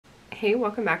Hey,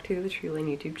 welcome back to the Truelane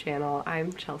YouTube channel.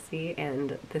 I'm Chelsea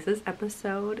and this is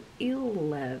episode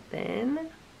 11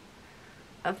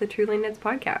 of the Truelane Knits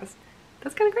podcast.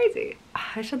 That's kind of crazy.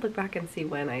 I should look back and see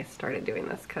when I started doing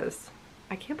this because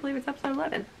I can't believe it's episode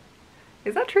 11.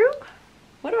 Is that true?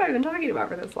 What have I been talking about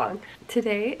for this long?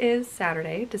 Today is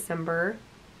Saturday, December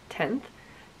 10th,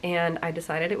 and I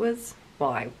decided it was,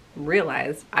 well, I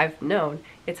realized, I've known,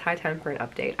 it's high time for an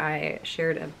update. I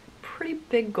shared a pretty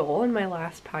big goal in my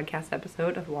last podcast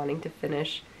episode of wanting to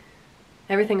finish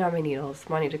everything on my needles,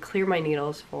 wanting to clear my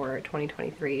needles for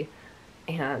 2023,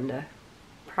 and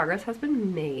progress has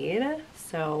been made,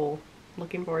 so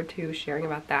looking forward to sharing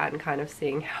about that and kind of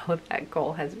seeing how that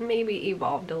goal has maybe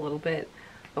evolved a little bit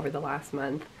over the last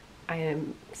month. I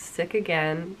am sick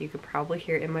again. You could probably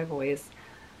hear it in my voice.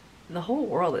 The whole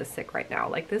world is sick right now.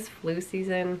 Like, this flu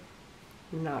season,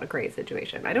 not a great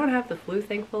situation. I don't have the flu,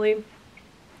 thankfully,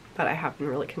 but I have been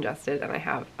really congested and I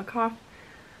have a cough.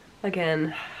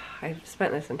 Again, I've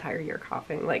spent this entire year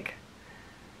coughing. Like,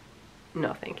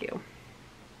 no thank you.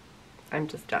 I'm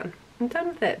just done. I'm done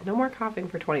with it. No more coughing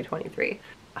for 2023.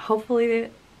 Hopefully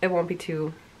it won't be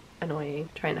too annoying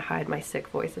trying to hide my sick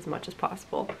voice as much as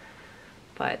possible,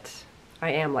 but I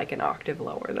am like an octave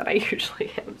lower than I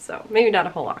usually am, so maybe not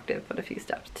a whole octave, but a few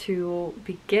steps. To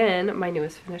begin, my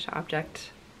newest finished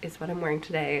object is what I'm wearing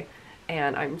today.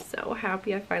 And I'm so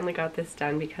happy I finally got this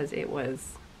done because it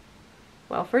was,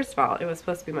 well, first of all, it was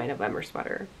supposed to be my November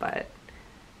sweater, but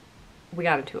we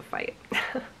got into a fight.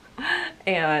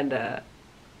 And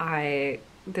I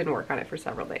didn't work on it for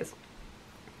several days.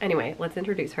 Anyway, let's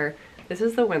introduce her. This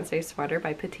is the Wednesday sweater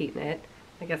by PetiteKnit.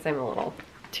 I guess I'm a little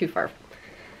too far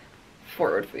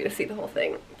forward for you to see the whole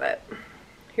thing, but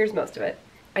here's most of it.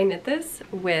 I knit this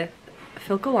with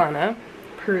Filcolana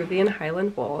Peruvian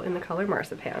Highland wool in the color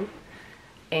Marzipan,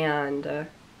 and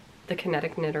the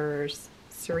Kinetic Knitter's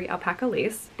Suri Alpaca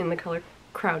lace in the color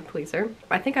Crowd Pleaser.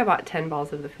 I think I bought 10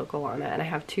 balls of the Filcolana and I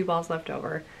have 2 balls left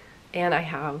over, and I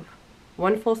have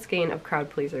 1 full skein of Crowd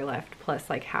Pleaser left plus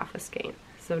like half a skein.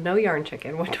 So no yarn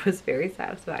chicken, which was very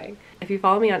satisfying. If you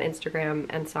follow me on Instagram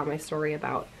and saw my story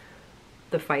about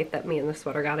the fight that me and the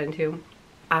sweater got into,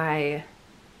 I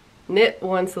knit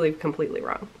one sleeve completely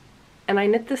wrong. And I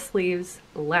knit the sleeves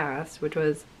last, which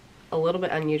was a little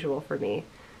bit unusual for me.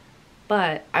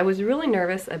 But I was really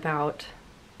nervous about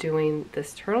doing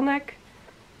this turtleneck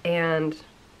and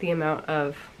the amount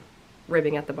of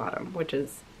ribbing at the bottom, which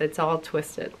is, it's all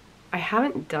twisted. I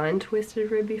haven't done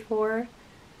twisted rib before,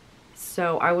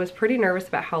 so I was pretty nervous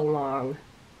about how long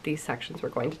these sections were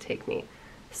going to take me.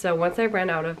 So once I ran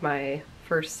out of my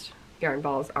first yarn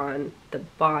balls on the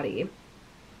body,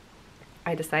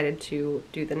 I decided to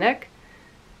do the neck.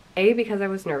 A, because I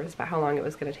was nervous about how long it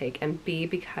was going to take, and B,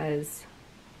 because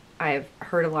I've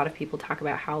heard a lot of people talk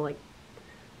about how, like,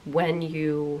 when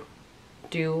you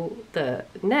do the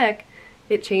neck,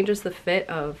 it changes the fit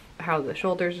of how the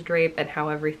shoulders drape and how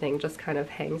everything just kind of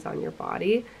hangs on your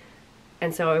body.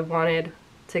 And so I wanted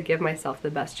to give myself the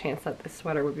best chance that this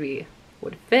sweater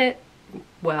would fit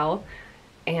well,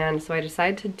 and so I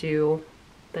decided to do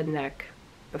the neck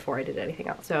before I did anything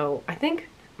else. So I think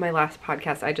my last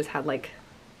podcast I just had like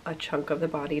a chunk of the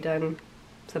body done,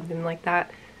 something like that,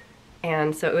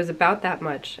 and so it was about that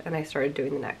much, and I started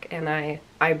doing the neck, and I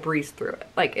breezed through it.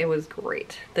 Like, it was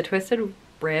great. The twisted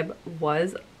rib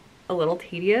was a little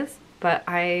tedious, but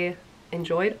I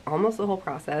enjoyed almost the whole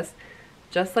process.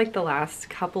 Just like the last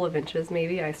couple of inches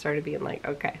maybe, I started being like,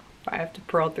 okay, I have to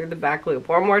purl through the back loop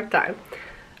one more time.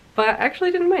 But I actually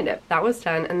didn't mind it. That was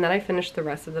done, and then I finished the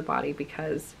rest of the body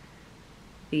because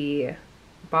the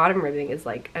bottom ribbing is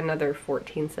like another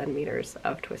 14 centimeters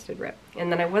of twisted rib.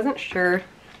 And then I wasn't sure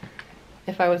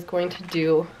if I was going to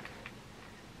do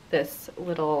this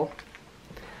little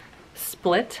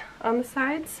split on the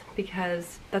sides,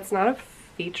 because that's not a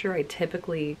feature I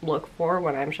typically look for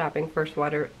when I'm shopping for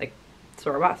sweater, like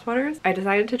store-bought sweaters. I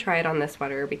decided to try it on this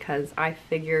sweater because I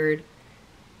figured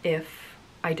if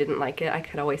I didn't like it, I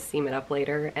could always seam it up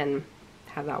later and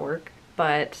have that work.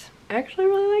 But I actually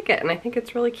really like it, and I think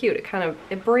it's really cute.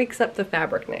 It breaks up the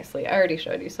fabric nicely. I already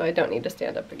showed you, so I don't need to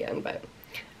stand up again, but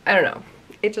I don't know.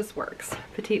 It just works.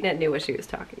 PetiteKnit knew what she was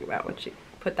talking about when she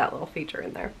put that little feature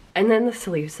in there. And then the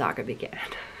sleeve saga began.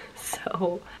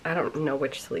 So I don't know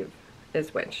which sleeve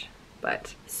is which,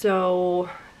 but so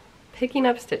picking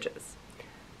up stitches.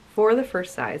 For the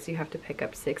first size, you have to pick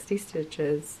up 60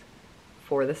 stitches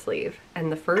for the sleeve.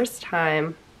 And the first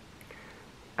time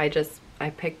I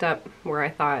picked up where I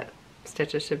thought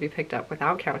stitches should be picked up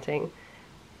without counting,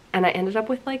 and I ended up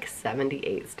with like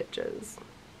 78 stitches.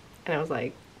 And I was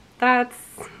like, that's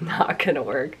not gonna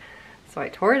work. So I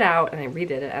tore it out and I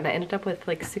redid it and I ended up with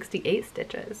like 68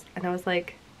 stitches. And I was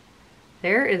like,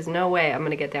 there is no way I'm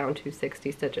gonna get down to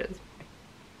 60 stitches.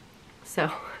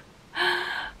 So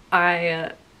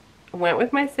I went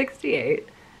with my 68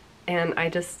 and I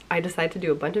decided to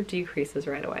do a bunch of decreases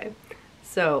right away.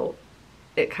 So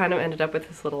it kind of ended up with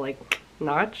this little like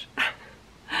notch.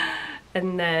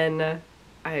 And then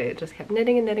I just kept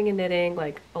knitting and knitting and knitting,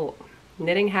 like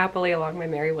knitting happily along my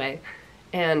merry way,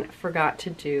 and forgot to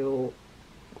do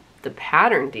the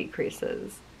pattern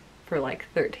decreases for like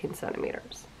 13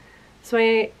 centimeters. So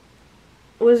I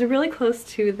was really close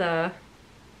to the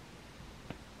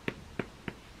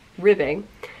ribbing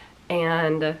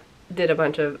and did a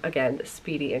bunch of, again,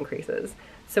 speedy increases.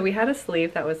 So we had a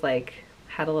sleeve that was like,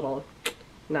 had a little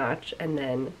notch and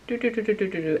then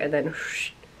and then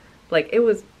whoosh, like it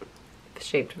was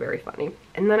shaped very funny.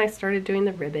 And then I started doing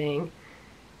the ribbing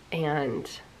and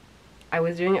I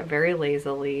was doing it very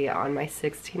lazily on my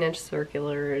 16-inch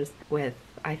circulars with,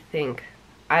 I think,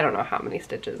 I don't know how many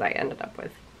stitches I ended up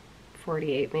with,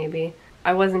 48 maybe.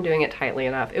 I wasn't doing it tightly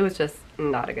enough. It was just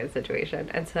not a good situation.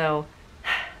 And so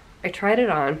I tried it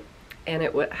on and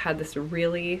it had this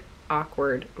really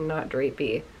awkward, not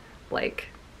drapey, like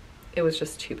it was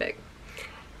just too big.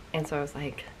 And so I was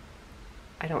like,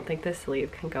 I don't think this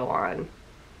sleeve can go on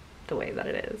the way that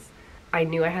it is. I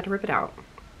knew I had to rip it out,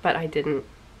 but I didn't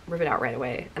rip it out right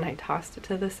away, and I tossed it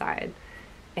to the side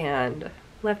and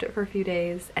left it for a few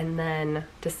days, and then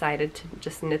decided to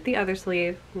just knit the other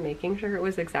sleeve, making sure it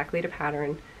was exactly to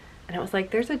pattern. And I was like,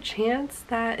 there's a chance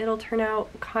that it'll turn out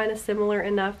kind of similar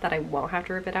enough that I won't have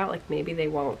to rip it out. Like maybe they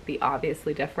won't be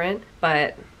obviously different,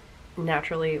 but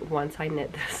naturally once I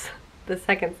knit the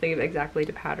second sleeve exactly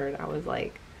to pattern, I was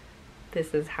like,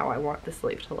 this is how I want the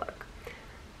sleeve to look.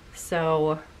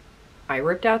 So I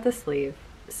ripped out the sleeve,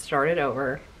 started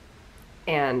over,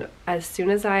 and as soon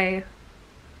as I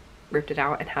ripped it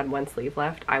out and had one sleeve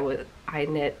left, I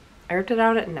ripped it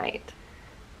out at night.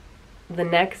 The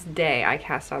next day I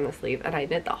cast on the sleeve and I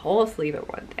knit the whole sleeve in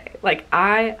one day. Like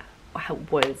I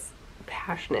was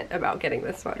passionate about getting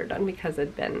this sweater done because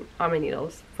it'd been on my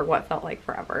needles for what felt like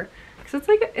forever. Because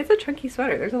it's a chunky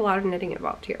sweater. There's a lot of knitting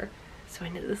involved here. So I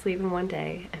knit the sleeve in one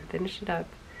day and finished it up,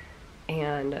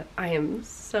 and I am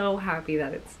so happy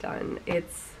that it's done.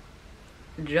 It's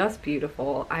just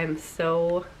beautiful. I'm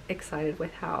so excited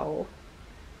with how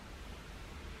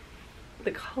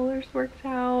the colors worked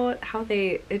out,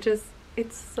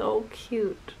 it's so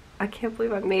cute. I can't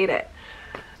believe I made it.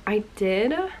 I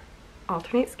did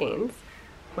alternate skeins,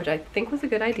 which I think was a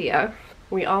good idea.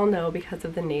 We all know because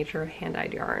of the nature of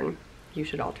hand-dyed yarn, you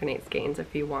should alternate skeins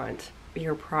if you want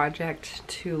your project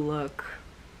to look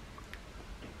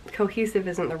cohesive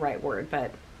isn't the right word,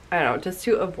 but I don't know, just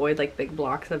to avoid like big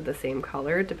blocks of the same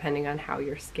color depending on how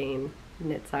your skein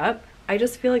knits up. I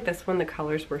just feel like this one the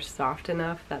colors were soft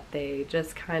enough that they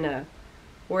just kind of,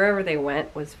 wherever they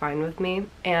went was fine with me.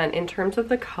 And in terms of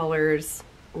the colors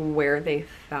where they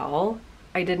fell,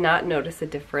 I did not notice a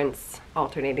difference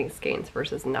alternating skeins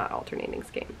versus not alternating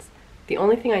skeins. The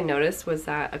only thing I noticed was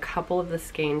that a couple of the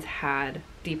skeins had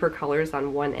deeper colors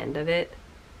on one end of it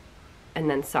and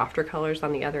then softer colors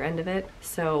on the other end of it.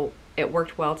 So it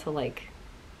worked well to like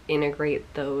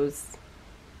integrate those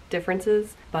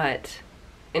differences, but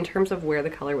in terms of where the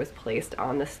color was placed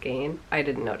on the skein, I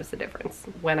didn't notice a difference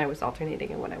when I was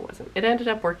alternating and when I wasn't. It ended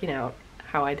up working out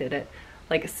how I did it.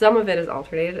 Like some of it is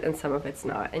alternated and some of it's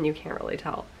not, and you can't really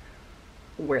tell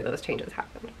where those changes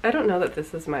happened. I don't know that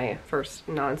this is my first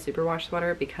non-superwash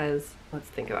sweater because, let's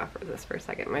think about this for a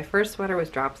second. My first sweater was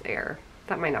Drops Air.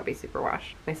 That might not be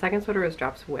superwash. My second sweater was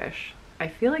Drops Wish. I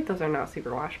feel like those are not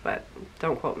superwash, but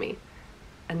don't quote me.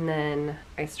 And then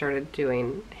I started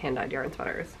doing hand-dyed yarn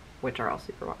sweaters, which are all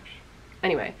superwash.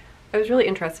 Anyway, I was really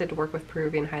interested to work with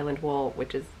Peruvian Highland wool,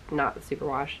 which is not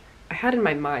superwash. I had in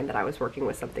my mind that I was working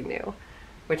with something new,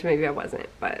 which maybe I wasn't,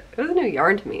 but it was a new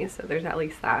yarn to me, so there's at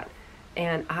least that.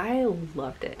 And I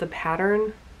loved it. The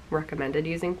pattern recommended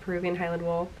using Peruvian Highland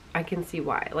wool, I can see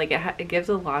why. Like it gives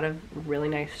a lot of really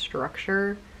nice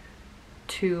structure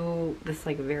to this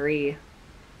like very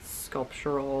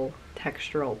sculptural,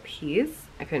 textural piece.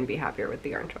 I couldn't be happier with the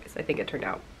yarn choice. I think it turned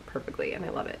out perfectly and I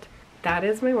love it. That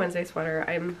is my Wednesday sweater.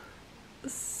 I'm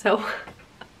so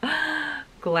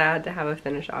glad to have a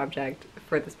finished object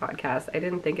for this podcast. I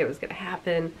didn't think it was gonna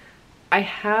happen. I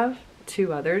have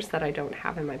two others that I don't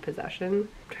have in my possession.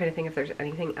 I'm trying to think if there's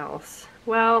anything else.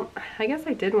 Well, I guess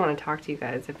I did want to talk to you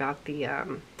guys about the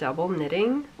double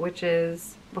knitting, which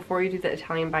is before you do the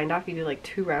Italian bind off, you do like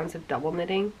 2 rounds of double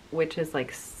knitting, which is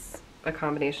like a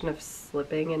combination of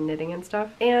slipping and knitting and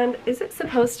stuff. And is it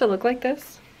supposed to look like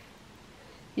this?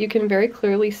 You can very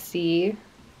clearly see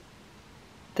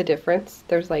the difference.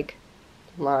 There's like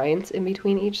lines in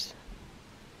between each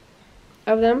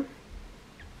of them.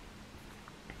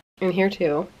 And here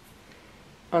too,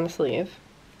 on the sleeve.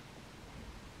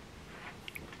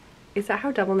 Is that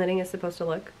how double knitting is supposed to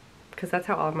look? Because that's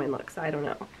how all of mine looks. I don't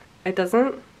know. It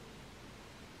doesn't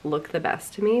look the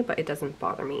best to me, but it doesn't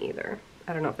bother me either.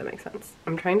 I don't know if that makes sense.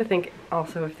 I'm trying to think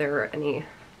also if there are any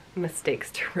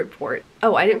mistakes to report.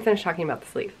 Oh, I didn't finish talking about the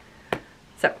sleeve.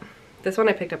 So this one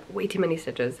I picked up way too many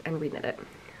stitches and reknit it.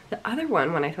 The other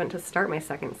one, when I went to start my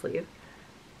second sleeve,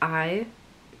 I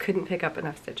couldn't pick up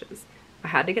enough stitches. I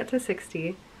had to get to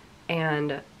 60,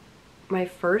 and my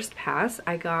first pass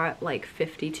I got like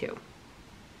 52.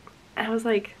 And I was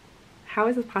like, how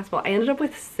is this possible? I ended up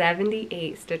with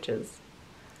 78 stitches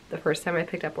the first time I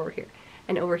picked up over here.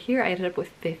 And over here I ended up with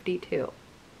 52.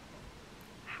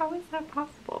 How is that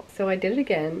possible? So I did it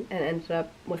again and ended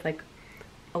up with like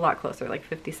a lot closer, like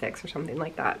 56 or something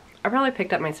like that. I probably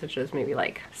picked up my stitches maybe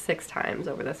like 6 times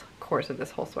over this course of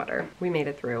this whole sweater. We made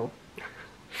it through.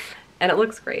 And it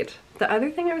looks great. The other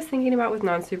thing I was thinking about with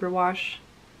non-superwash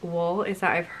wool is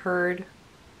that I've heard,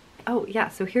 oh yeah,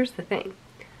 so here's the thing.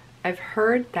 I've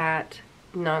heard that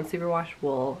non-superwash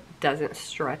wool doesn't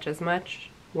stretch as much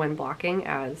when blocking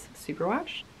as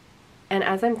superwash. And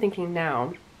as I'm thinking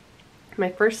now, my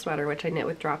first sweater, which I knit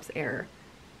with Drops Air,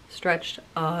 stretched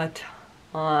a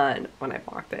ton when I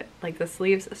blocked it. Like the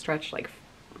sleeves stretched like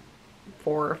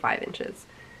 4 or 5 inches.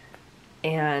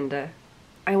 And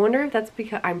I wonder if that's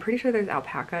because, I'm pretty sure there's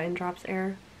alpaca in Drops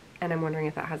Air, and I'm wondering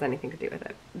if that has anything to do with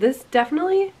it. This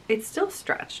definitely, it's still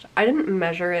stretched. I didn't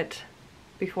measure it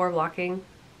before blocking,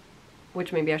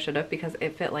 which maybe I should have because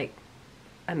it fit like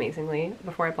amazingly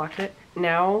before I blocked it.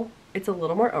 Now it's a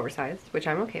little more oversized, which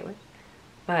I'm okay with,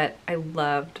 but I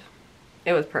loved,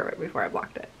 it was perfect before I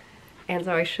blocked it. And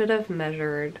so I should have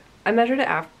measured, I measured it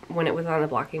after, when it was on the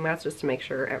blocking mats, just to make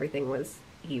sure everything was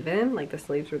even, like the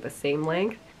sleeves were the same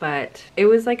length, but it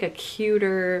was like a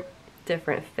cuter,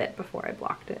 different fit before I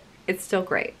blocked it. It's still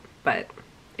great, but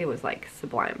it was like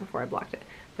sublime before I blocked it.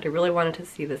 But I really wanted to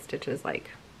see the stitches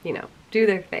like, you know, do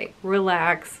their thing,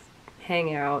 relax,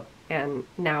 hang out, and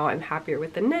now I'm happier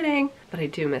with the knitting, but I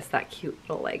do miss that cute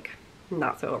little like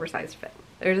not so oversized fit.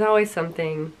 There's always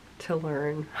something to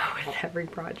learn with every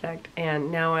project,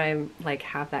 and now I'm like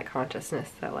have that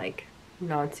consciousness that like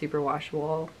non-superwash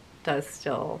wool does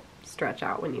still stretch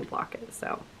out when you block it,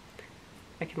 so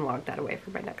I can log that away for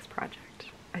my next project.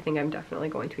 I think I'm definitely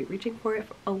going to be reaching for it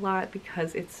a lot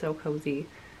because it's so cozy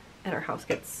and our house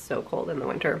gets so cold in the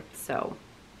winter, so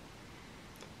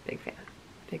big fan,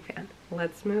 big fan.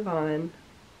 Let's move on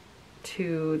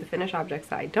to the finished objects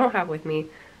that I don't have with me,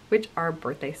 which are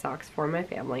birthday socks for my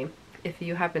family. If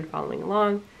you have been following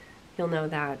along, you'll know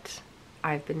that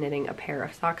I've been knitting a pair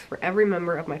of socks for every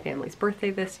member of my family's birthday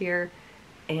this year,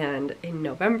 and in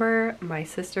November, my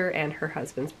sister and her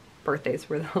husband's birthdays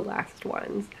were the last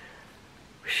ones.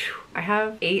 Whew. I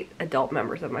have 8 adult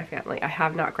members of my family. I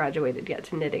have not graduated yet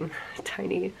to knitting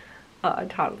tiny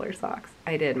toddler socks.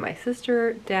 I did my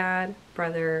sister, dad,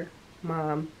 brother,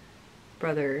 mom,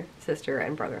 brother, sister,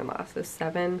 and brother-in-law. So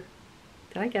 7,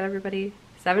 did I get everybody?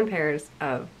 7 pairs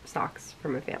of socks for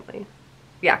my family.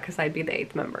 Yeah, because I'd be the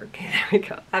 8th member. Okay, there we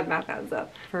go. That math adds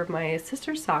up. For my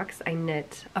sister's socks, I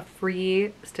knit a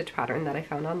free stitch pattern that I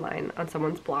found online on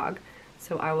someone's blog.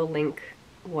 So I will link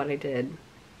what I did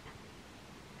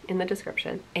in the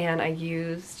description. And I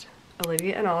used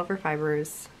Olivia and Oliver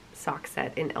Fibers sock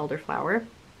set in Elderflower,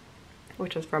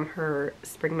 which was from her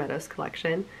Spring Meadows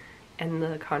collection. And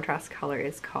the contrast color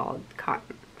is called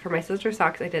Cotton. For my sister's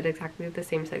socks, I did exactly the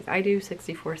same size I do,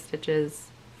 64 stitches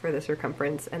for the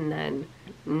circumference, and then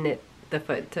knit the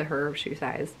foot to her shoe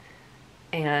size.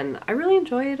 And I really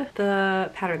enjoyed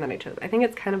the pattern that I chose. I think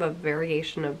it's kind of a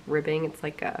variation of ribbing. It's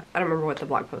like a, I don't remember what the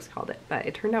blog post called it, but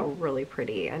it turned out really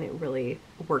pretty and it really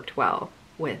worked well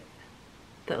with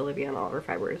the Olivia and Oliver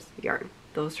Fibers yarn.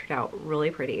 Those turned out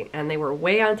really pretty and they were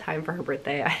way on time for her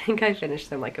birthday. I think I finished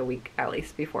them like a week at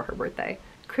least before her birthday.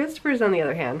 Christopher's, on the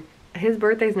other hand, his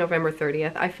birthday's November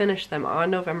 30th. I finished them on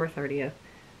November 30th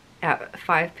at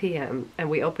 5 p.m. and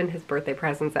we opened his birthday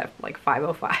presents at like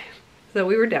 5:05. So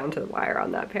we were down to the wire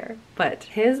on that pair. But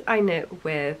his I knit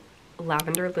with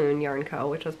Lavender Lune Yarn Co.,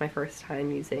 which was my first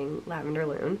time using Lavender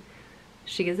Lune.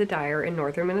 She is a dyer in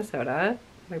northern Minnesota.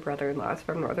 My brother-in-law is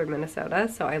from northern Minnesota,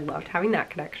 so I loved having that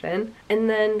connection. And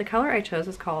then the color I chose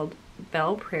was called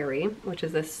Belle Prairie, which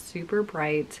is a super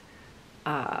bright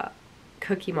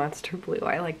Cookie Monster blue,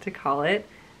 I like to call it.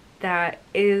 That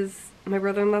is my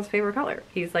brother-in-law's favorite color.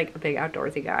 He's like a big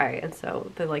outdoorsy guy, and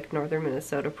so the like northern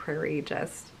Minnesota prairie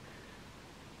just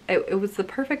it was the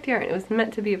perfect yarn. It was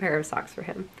meant to be a pair of socks for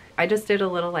him. I just did a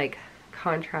little like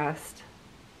contrast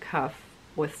cuff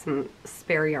with some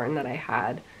spare yarn that I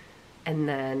had, and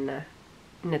then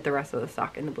knit the rest of the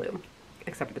sock in the blue,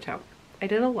 except for the toe. I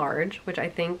did a large, which I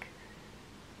think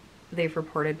they've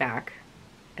reported back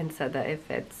and said that it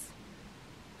fits.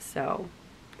 So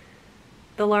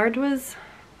the large was,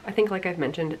 I think like I've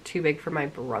mentioned, too big for my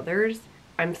brothers.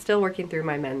 I'm still working through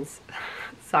my men's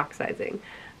sock sizing.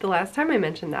 The last time I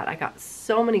mentioned that, I got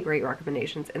so many great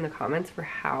recommendations in the comments for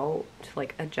how to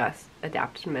like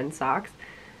adapt to men's socks.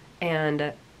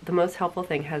 And the most helpful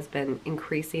thing has been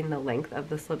increasing the length of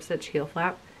the slip stitch heel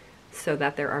flap so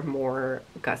that there are more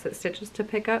gusset stitches to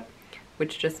pick up,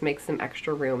 which just makes some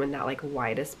extra room in that like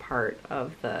widest part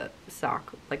of the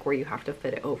sock, like where you have to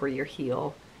fit it over your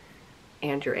heel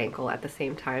and your ankle at the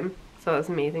same time. So that was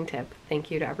an amazing tip. Thank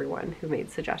you to everyone who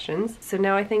made suggestions. So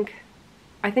now I think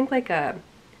like a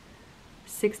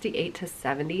 68 to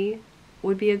 70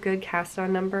 would be a good cast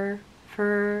on number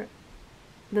for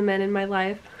the men in my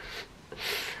life.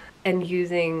 And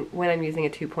when I'm using a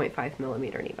 2.5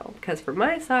 millimeter needle, because for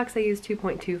my socks I use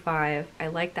 2.25. I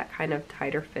like that kind of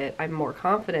tighter fit. I'm more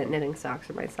confident knitting socks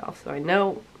for myself, so I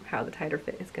know how the tighter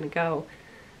fit is going to go.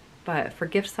 But for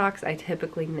gift socks, I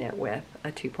typically knit with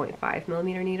a 2.5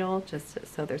 millimeter needle, just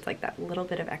so there's like that little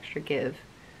bit of extra give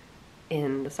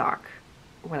in the sock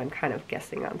when I'm kind of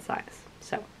guessing on size.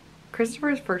 So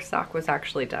Christopher's first sock was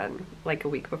actually done like a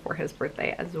week before his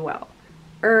birthday as well.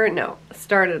 No,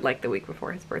 started like the week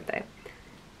before his birthday.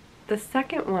 The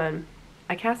second one,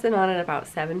 I cast it on at about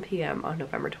 7 p.m. on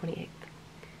November 28th.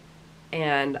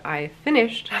 And I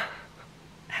finished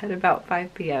at about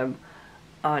 5 p.m.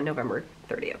 on November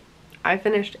 30th. I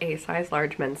finished a size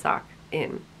large men's sock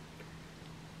in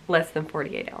less than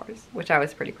 48 hours, which I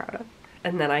was pretty proud of.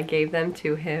 And then I gave them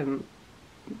to him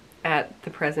at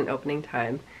the present opening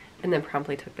time, and then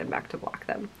promptly took them back to block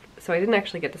them. So I didn't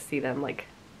actually get to see them, like,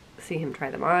 see him try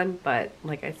them on, but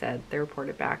like I said, they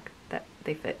reported back that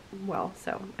they fit well,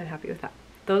 so I'm happy with that.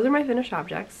 Those are my finished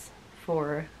objects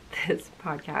for this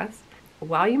podcast.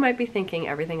 While you might be thinking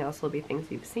everything else will be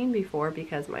things you've seen before,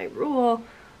 because my rule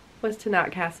was to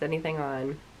not cast anything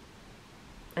on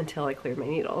until I cleared my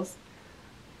needles,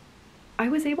 I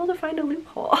was able to find a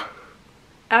loophole,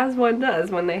 as one does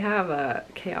when they have a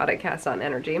chaotic cast on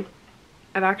energy.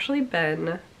 I've actually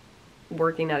been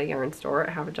working at a yarn store.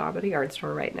 I have a job at a yarn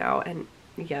store right now, and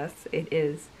yes, it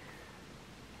is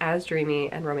as dreamy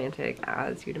and romantic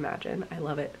as you'd imagine. I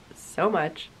love it so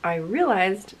much. I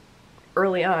realized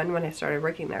early on when I started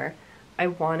working there, I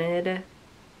wanted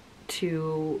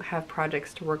to have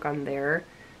projects to work on there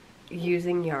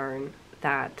using yarn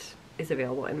that is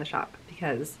available in the shop,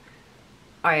 because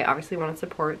I obviously want to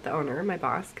support the owner, my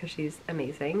boss, because she's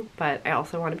amazing, but I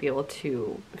also want to be able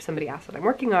to, if somebody asks what I'm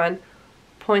working on,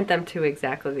 point them to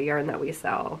exactly the yarn that we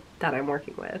sell that I'm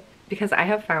working with. Because I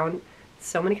have found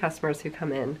so many customers who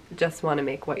come in just want to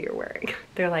make what you're wearing.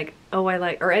 They're like, oh, I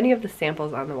like, or any of the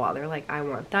samples on the wall, they're like, I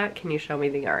want that, can you show me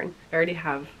the yarn? I already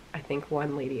have, I think,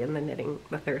 one lady in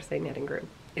the Thursday knitting group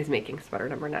is making sweater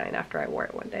number 9 after I wore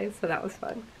it one day, so that was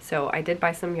fun. So I did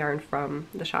buy some yarn from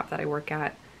the shop that I work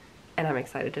at, and I'm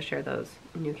excited to share those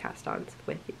new cast-ons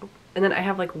with you. And then I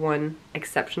have like one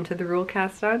exception to the rule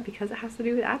cast-on because it has to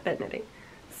do with advent knitting.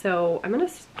 So I'm going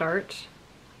to start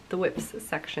the WIPs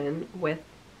section with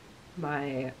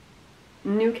my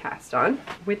new cast-on,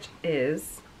 which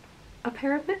is a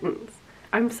pair of mittens.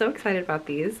 I'm so excited about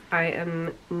these. I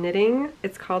am knitting,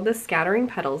 it's called the Scattering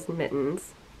Petals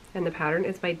Mittens, and the pattern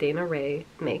is by Dana Ray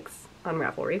Makes on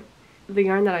Ravelry. The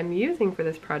yarn that I'm using for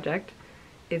this project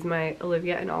is my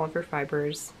Olivia and Oliver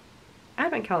Fibers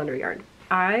advent calendar yarn.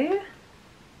 I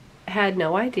had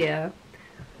no idea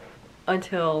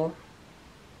until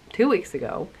 2 weeks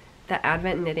ago that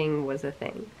advent knitting was a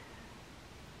thing.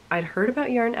 I'd heard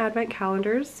about yarn advent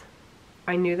calendars.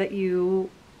 I knew that you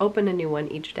open a new one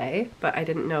each day, but I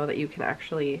didn't know that you can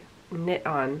actually knit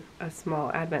on a small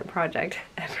advent project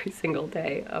every single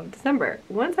day of December.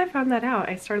 Once I found that out,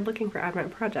 I started looking for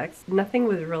advent projects. Nothing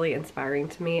was really inspiring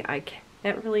to me. I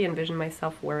can't really envision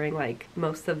myself wearing like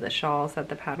most of the shawls that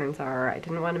the patterns are. I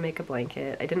didn't want to make a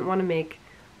blanket. I didn't want to make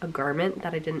a garment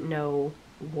that I didn't know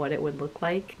what it would look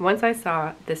like. Once I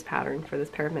saw this pattern for this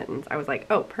pair of mittens, I was like,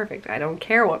 oh, perfect. I don't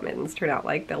care what mittens turn out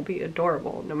like. They'll be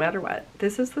adorable no matter what.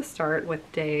 This is the start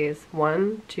with days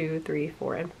 1, 2, 3,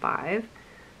 4, and 5.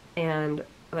 And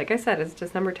like I said, it's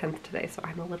December 10th today, so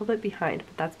I'm a little bit behind,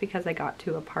 but that's because I got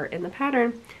to a part in the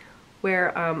pattern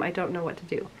where I don't know what to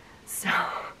do. So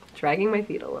dragging my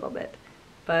feet a little bit.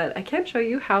 But I can show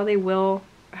you how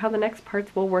the next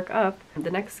parts will work up. The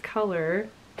next color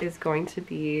is going to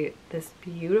be this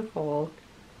beautiful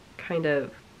kind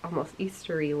of almost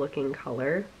Eastery looking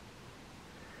color.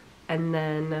 And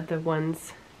then the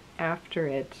ones after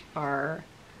it are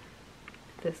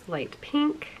this light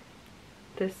pink,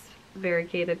 this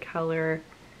variegated color,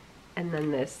 and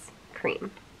then this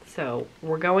cream. So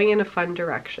we're going in a fun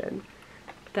direction.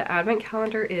 The advent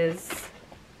calendar is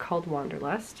called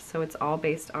Wanderlust, so it's all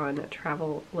based on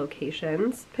travel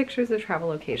locations, pictures of travel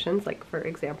locations. Like for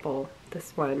example,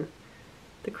 this one,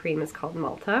 the cream is called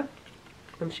Malta,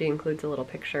 and she includes a little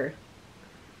picture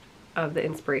of the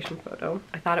inspiration photo.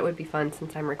 I thought it would be fun,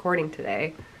 since I'm recording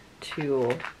today,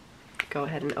 to go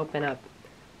ahead and open up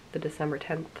the December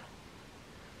 10th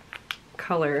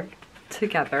color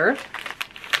together.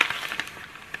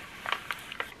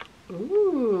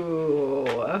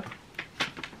 Ooh.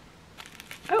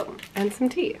 Oh, and some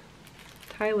tea.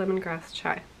 Thai lemongrass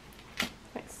chai.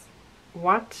 Nice.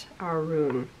 Wat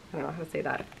Arun. I don't know how to say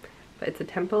that, but it's a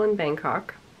temple in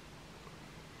Bangkok.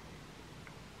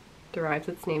 Derives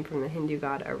its name from the Hindu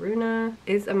god Aruna.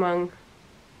 Is among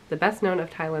the best known of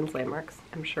Thailand's landmarks.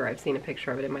 I'm sure I've seen a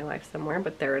picture of it in my life somewhere,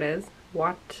 but there it is.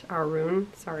 Wat Arun.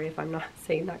 Sorry if I'm not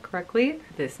saying that correctly.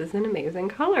 This is an amazing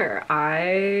color.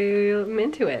 I'm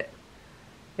into it.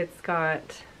 It's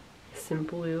got some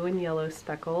blue and yellow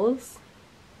speckles,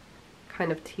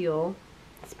 kind of teal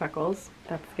speckles.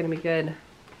 That's gonna be good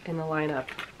in the lineup.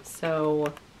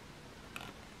 So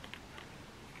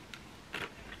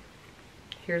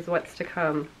here's what's to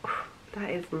come. That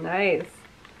is nice.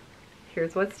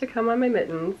 Here's what's to come on my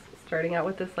mittens, starting out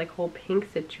with this like whole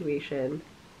pink situation.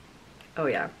 Oh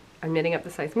yeah, I'm knitting up the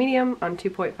size medium on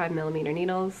 2.5mm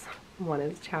needles. One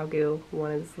is Chowgu,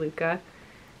 one is Luca,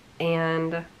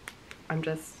 and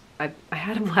I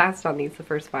had a blast on these the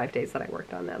first 5 days that I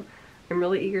worked on them. I'm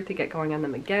really eager to get going on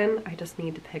them again. I just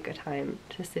need to pick a time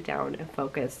to sit down and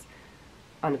focus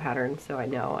on the pattern so I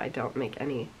know I don't make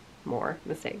any more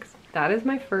mistakes. That is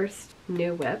my first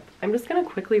new WIP. I'm just gonna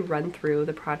quickly run through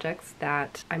the projects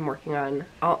that I'm working on,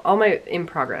 all my works in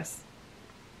progress.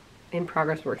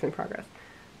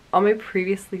 All my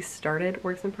previously started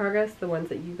works in progress, the ones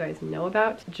that you guys know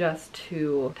about, just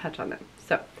to touch on them.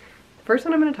 So, the first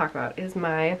one I'm gonna talk about is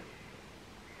my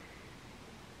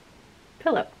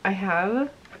pillow. I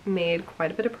have made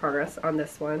quite a bit of progress on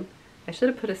this one. I should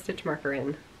have put a stitch marker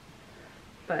in,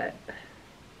 but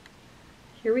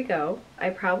here we go. I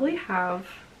probably have,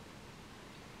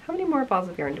 how many more balls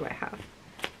of yarn do I have?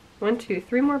 1, 2,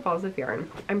 3 more balls of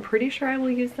yarn. I'm pretty sure I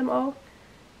will use them all,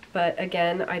 but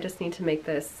again, I just need to make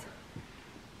this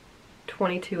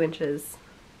 22 inches,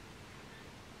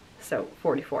 so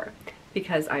 44,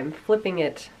 because I'm flipping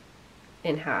it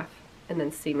in half and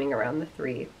then seaming around the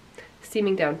 3,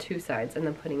 seaming down 2 sides and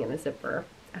then putting in a zipper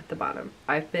at the bottom.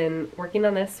 I've been working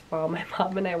on this while my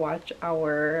mom and I watch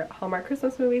our Hallmark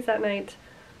Christmas movies at night,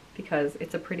 because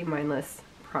it's a pretty mindless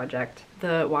project.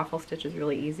 The waffle stitch is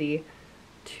really easy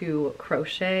to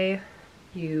crochet.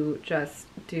 You just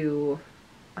do,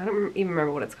 I don't even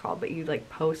remember what it's called, but you like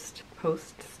post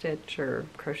stitch or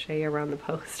crochet around the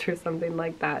post or something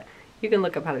like that. You can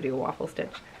look up how to do a waffle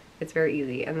stitch. It's very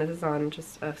easy, and this is on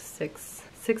just a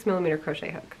 6mm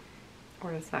crochet hook,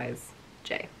 or a size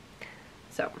J.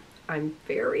 So I'm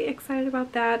very excited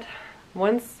about that.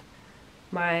 Once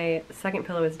my second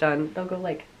pillow is done, they'll go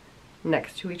like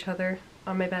next to each other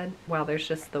on my bed, while there's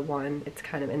just the one, it's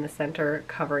kind of in the center,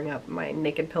 covering up my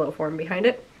naked pillow form behind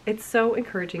it. It's so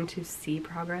encouraging to see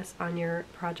progress on your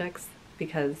projects,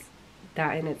 because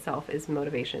that in itself is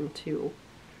motivation to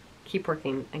keep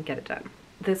working and get it done.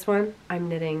 This one I'm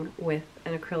knitting with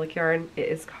an acrylic yarn. It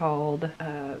is called,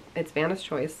 it's Vanna's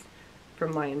Choice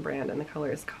from Lion brand, and the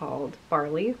color is called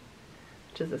Barley,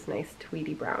 which is this nice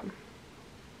tweedy brown.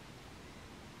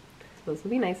 So those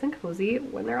will be nice and cozy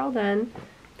when they're all done.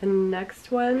 The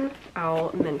next one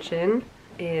I'll mention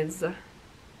is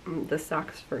the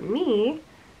socks for me,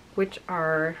 which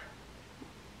are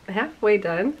halfway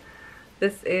done.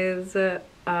 This is the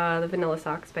Vanilla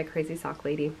Socks by Crazy Sock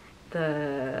Lady.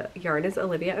 The yarn is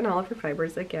Olivia and Oliver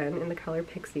Fibers, again in the color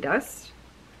Pixie Dust.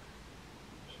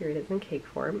 Here it is in cake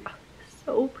form. Oh,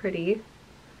 so pretty.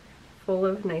 Full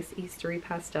of nice Eastery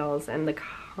pastels, and the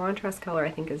contrast color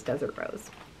I think is Desert Rose.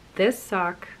 This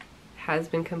sock has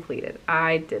been completed.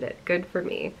 I did it. Good for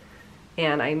me.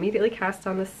 And I immediately cast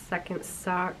on the second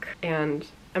sock, and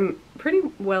I'm pretty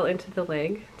well into the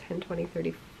leg. 10, 20,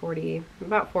 30, 40,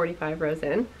 about 45 rows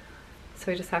in.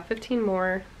 So I just have 15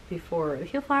 more before the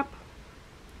heel flap,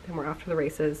 then we're off to the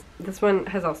races. This one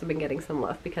has also been getting some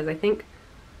love, because I think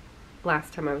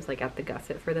last time I was like at the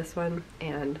gusset for this one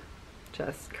and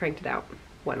just cranked it out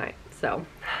one night. So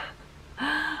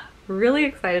Really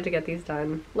excited to get these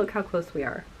done. Look how close we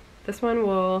are. This one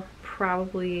will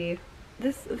probably,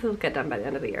 this will get done by the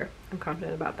end of the year. I'm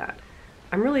confident about that.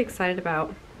 I'm really excited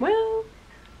about, well,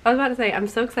 I was about to say, I'm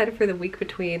so excited for the week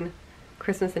between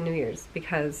Christmas and New Year's,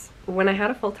 because when I had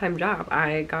a full-time job,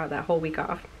 I got that whole week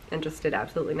off and just did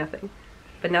absolutely nothing.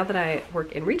 But now that I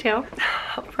work in retail,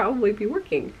 I'll probably be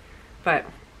working, but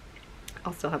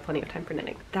I'll still have plenty of time for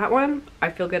knitting. That one,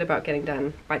 I feel good about getting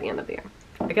done by the end of the year.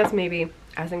 I guess maybe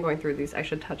as I'm going through these, I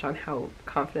should touch on how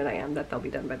confident I am that they'll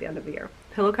be done by the end of the year.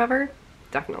 Pillow cover,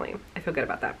 definitely. I feel good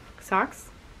about that. Socks,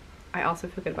 I also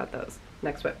feel good about those.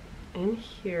 Next WIP. In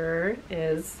here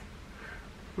is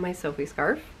my Sophie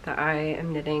scarf that I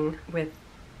am knitting with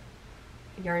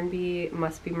Yarn Bee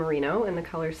Must Be Merino in the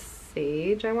color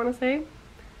Sage, I want to say,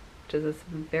 which is this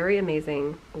very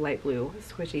amazing light blue,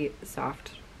 squishy,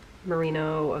 soft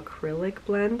merino acrylic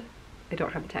blend. I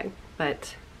don't have the tag,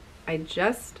 but I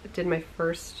just did my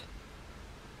first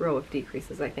row of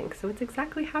decreases, I think, so it's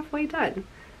exactly halfway done,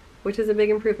 which is a big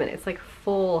improvement. It's like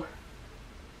full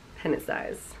pennant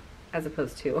size as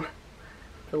opposed to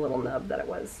the little nub that it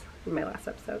was in my last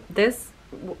episode. This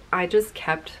I just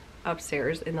kept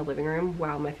upstairs in the living room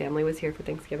while my family was here for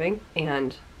Thanksgiving,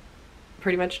 and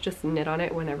pretty much just knit on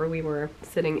it whenever we were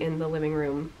sitting in the living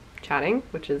room chatting,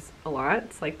 which is a lot.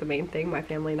 It's like the main thing my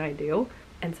family and I do.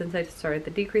 And since I started the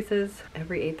decreases,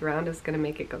 every 8th round is going to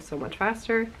make it go so much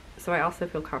faster. So I also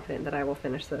feel confident that I will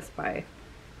finish this by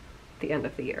the end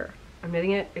of the year. I'm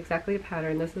knitting it exactly the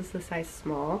pattern. This is the size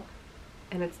small,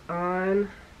 and it's on,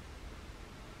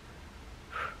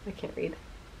 I can't read,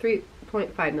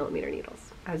 3.5 millimeter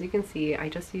needles. As you can see, I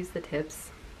just use the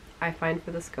tips. I find for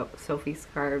the Sophie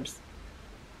scarves,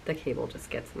 the cable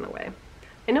just gets in the way.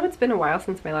 I know it's been a while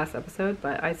since my last episode,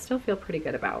 but I still feel pretty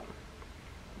good about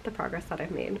the progress that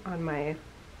I've made on my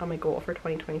goal for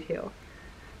 2022.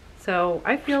 So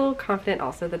I feel confident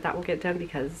also that that will get done,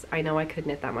 because I know I could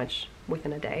knit that much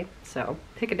within a day. So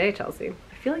pick a day, Chelsea.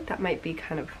 I feel like that might be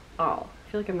kind of all.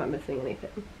 I feel like I'm not missing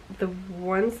anything. The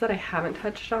ones that I haven't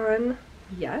touched on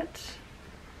yet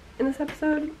in this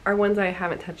episode are ones I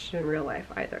haven't touched in real life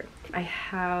either. I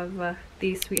have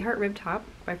the Sweetheart Rib Top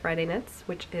by Friday Knits,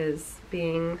 which is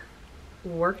being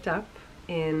worked up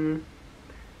in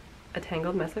a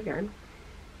tangled mess of yarn.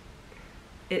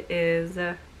 It is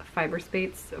Fiber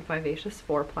Spates Vivacious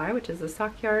 4-ply, which is a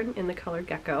sock yarn in the color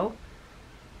Gecko,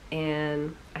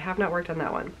 and I have not worked on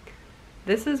that one.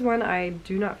 This is one I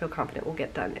do not feel confident will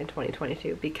get done in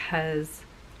 2022 because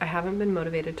I haven't been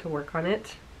motivated to work on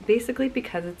it. Basically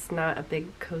because it's not a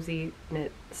big cozy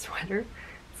knit sweater.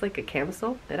 It's like a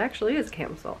camisole. It actually is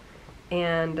camisole.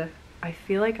 And I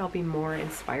feel like I'll be more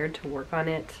inspired to work on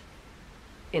it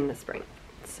in the spring.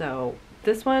 So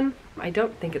this one, I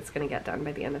don't think it's going to get done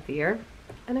by the end of the year,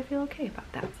 and I feel okay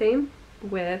about that. Same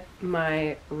with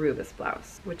my Rubus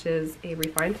blouse, which is a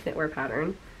refined knitwear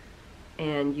pattern,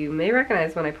 and you may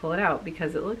recognize when I pull it out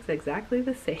because it looks exactly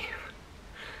the same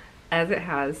as it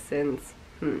has since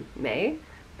May.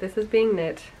 This is being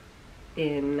knit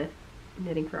in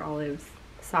Knitting for Olive's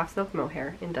soft silk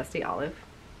mohair in Dusty Olive.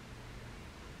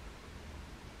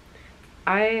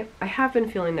 I have been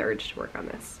feeling the urge to work on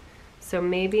this. So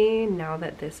maybe now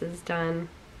that this is done,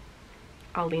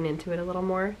 I'll lean into it a little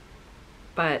more,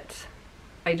 but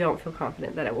I don't feel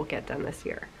confident that it will get done this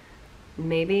year.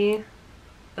 Maybe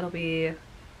it'll be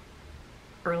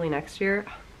early next year.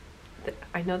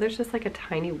 I know there's just like a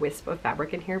tiny wisp of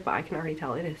fabric in here, but I can already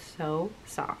tell it is so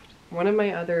soft. One of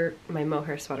my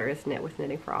mohair sweater is knit with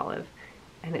Knitting for Olive,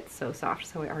 and it's so soft,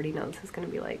 so I already know this is going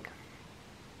to be like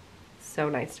so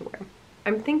nice to wear.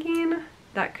 I'm thinking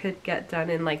that could get done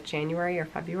in like January or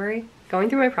February. Going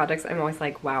through my projects, I'm always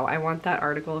like, wow, I want that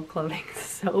article of clothing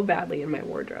so badly in my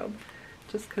wardrobe.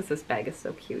 Just because this bag is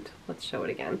so cute. Let's show it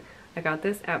again. I got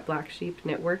this at Black Sheep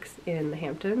Knitworks in the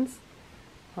Hamptons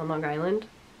on Long Island,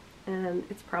 and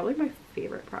it's probably my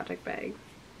favorite project bag.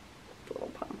 The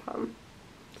little pom-pom.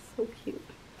 So cute.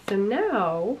 So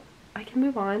now I can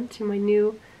move on to my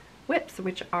new WIPs,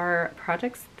 which are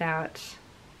projects that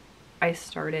I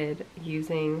started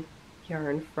using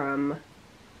yarn from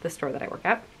the store that I work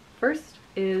at. First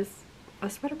is a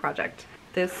sweater project.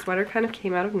 This sweater kind of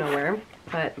came out of nowhere,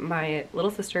 but my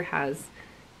little sister has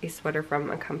a sweater from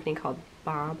a company called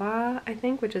Baba, I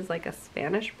think, which is like a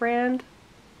Spanish brand.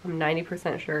 I'm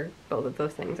 90% sure both of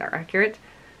those things are accurate.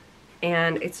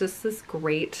 And it's just this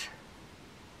great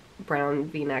brown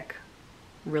v-neck,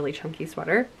 really chunky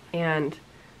sweater. And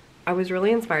I was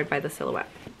really inspired by the silhouette.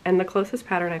 And the closest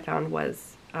pattern I found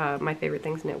was My Favorite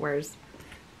Things Knitwear's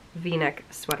v-neck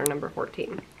sweater number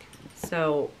 14.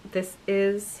 So this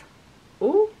is,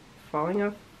 ooh, falling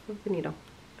off of the needle.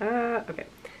 Okay.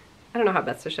 I don't know how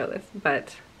best to show this,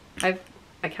 but I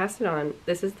cast it on.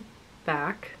 This is the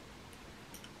back,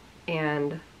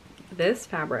 and this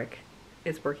fabric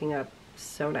is working up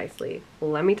so nicely.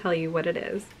 Let me tell you what it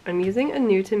is. I'm using a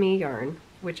new to me yarn,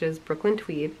 which is Brooklyn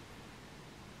Tweed,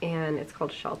 and it's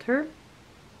called Shelter,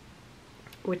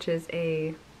 which is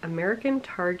a American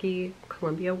Targhee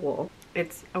Columbia wool.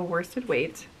 It's a worsted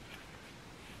weight,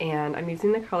 and I'm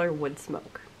using the color Wood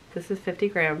Smoke. This is 50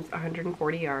 grams,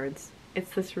 140 yards.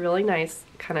 It's this really nice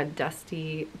kind of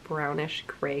dusty brownish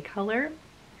gray color,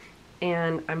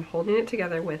 and I'm holding it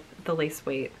together with the lace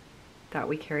weight that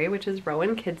we carry, which is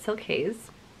Rowan Kid Silk Haze,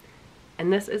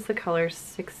 and this is the color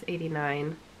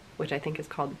 689, which I think is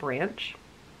called Branch.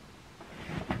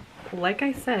 Like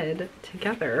I said,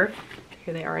 together,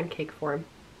 here they are in cake form,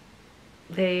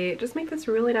 they just make this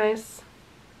really nice,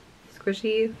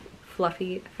 squishy,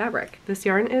 fluffy fabric. This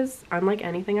yarn is unlike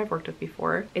anything I've worked with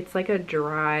before. It's like a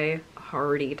dry,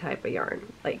 hardy type of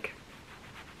yarn. Like,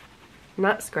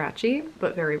 not scratchy,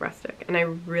 but very rustic. And I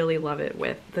really love it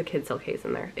with the Kid Silk Haze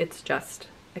in there. It's just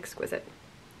exquisite.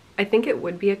 I think it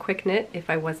would be a quick knit if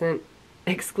I wasn't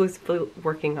exclusively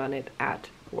working on it at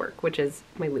work, which is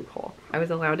my loophole. I was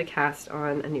allowed to cast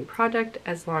on a new project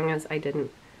as long as I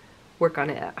didn't work on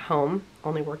it at home.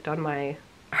 Only worked on my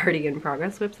already in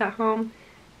progress WIPs at home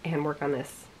and work on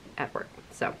this at work.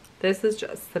 So this is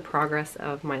just the progress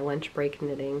of my lunch break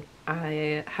knitting.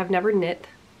 I have never knit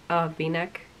a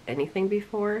v-neck anything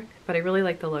before, but I really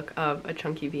like the look of a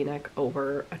chunky v-neck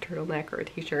over a turtleneck or a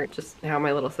t-shirt, just how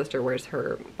my little sister wears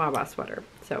her Baba sweater.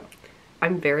 So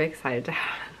I'm very excited to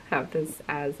have this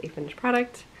as a finished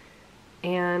product,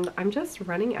 and I'm just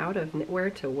running out of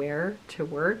knitwear to wear to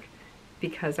work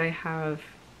because I have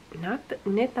not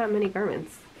knit that many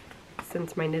garments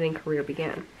since my knitting career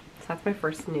began. So that's my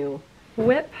first new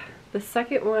WIP. The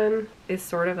second one is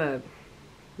sort of a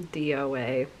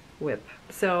DOA WIP.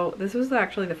 So this was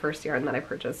actually the first yarn that I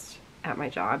purchased at my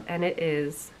job, and it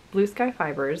is Blue Sky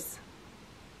Fibers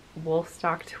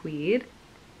Woolstock Tweed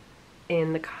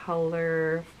in the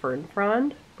color Fern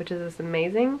Frond, which is this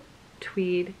amazing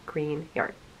tweed green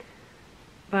yarn.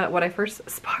 But what I first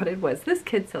spotted was this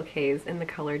Kid Silk Haze in the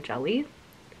color Jelly,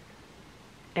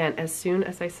 and as soon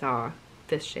as I saw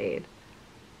this shade,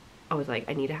 I was like,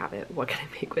 I need to have it. What can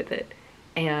I make with it?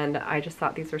 And I just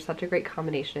thought these were such a great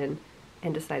combination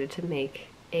and decided to make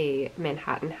a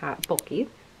Manhattan hat bulky,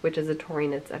 which is a Tori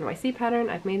Knits NYC pattern.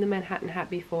 I've made the Manhattan hat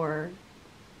before,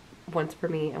 once for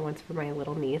me and once for my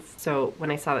little niece. So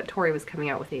when I saw that Tori was coming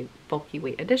out with a bulky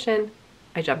weight edition,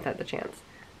 I jumped at the chance.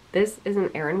 This is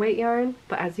an Aran weight yarn,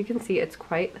 but as you can see, it's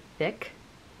quite thick.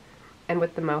 And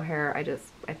with the mohair,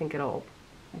 I think it'll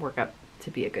work up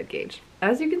to be a good gauge.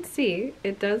 As you can see,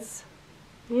 it does,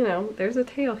 you know, there's a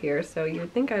tail here, so you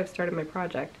would think I've started my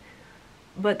project.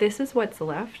 But this is what's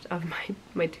left of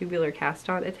my tubular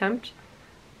cast-on attempt.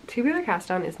 Tubular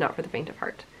cast-on is not for the faint of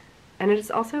heart. And it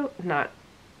is also not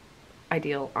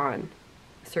ideal on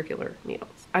circular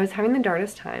needles. I was having the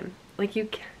darndest time. Like,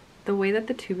 the way that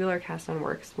the tubular cast-on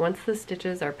works, once the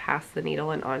stitches are past the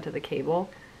needle and onto the cable,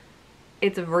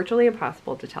 it's virtually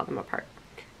impossible to tell them apart.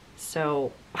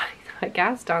 So I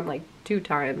cast on like 2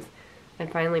 times,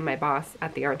 and finally my boss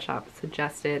at the yarn shop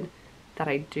suggested that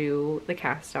I do the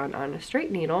cast on a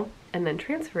straight needle and then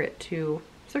transfer it to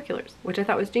circulars, which I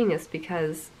thought was genius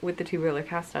because with the tubular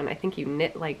cast on, I think you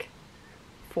knit like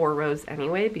 4 rows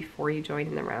anyway before you join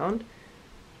in the round.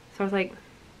 So I was like,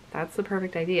 that's the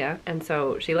perfect idea. And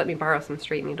so she let me borrow some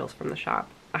straight needles from the shop.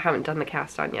 I haven't done the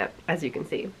cast on yet, as you can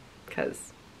see,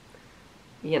 because,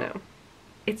 you know,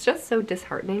 it's just so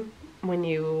disheartening when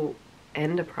you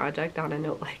end a project on a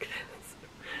note like this,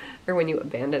 or when you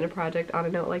abandon a project on a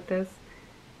note like this.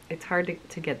 It's hard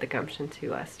to get the gumption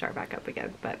to start back up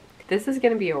again. But this is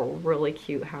going to be a really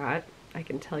cute hat, I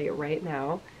can tell you right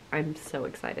now. I'm so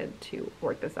excited to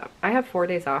work this up. I have 4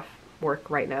 days off work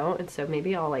right now, and so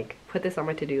maybe I'll like put this on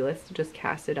my to-do list to just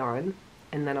cast it on,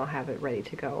 and then I'll have it ready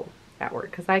to go at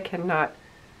work, because I cannot,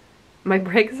 my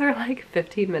breaks are like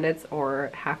 15 minutes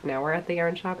or half an hour at the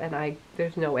yarn shop, and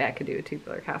there's no way I could do a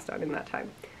tubular cast on in that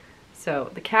time. So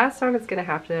the cast on is going to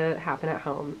have to happen at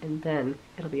home, and then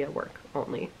it'll be a work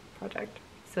only project.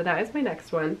 So that is my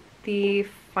next one. The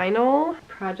final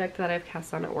project that I've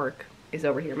cast on at work is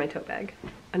over here in my tote bag.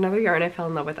 Another yarn I fell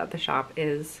in love with at the shop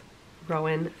is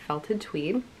Rowan Felted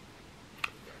Tweed,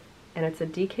 and it's a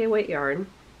DK weight yarn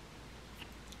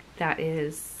that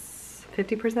is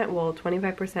 50% wool,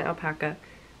 25% alpaca,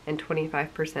 and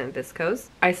 25% viscose.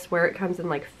 I swear it comes in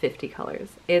like 50 colors.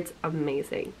 It's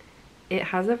amazing. It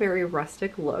has a very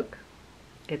rustic look.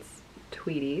 It's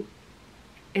tweedy.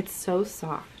 It's so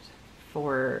soft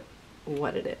for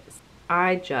what it is.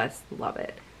 I just love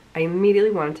it. I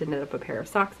immediately wanted to knit up a pair of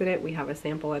socks in it. We have a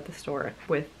sample at the store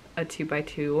with a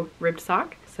 2x2 ribbed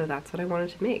sock, so that's what I wanted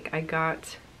to make. I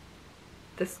got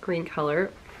this green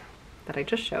color that I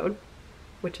just showed,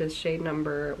 which is shade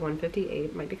number 158.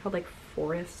 It might be called like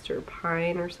Forest or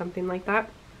Pine or something like that.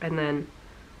 And then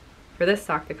for this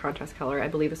sock, the contrast color I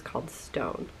believe is called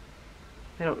Stone.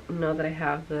 I don't know that I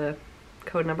have the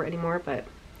code number anymore, but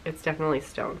it's definitely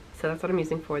Stone. So that's what I'm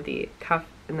using for the cuff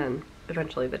and then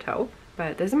eventually the toe.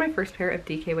 But this is my first pair of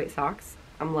DK weight socks.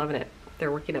 I'm loving it.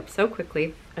 They're working up so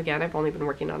quickly. Again, I've only been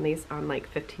working on these on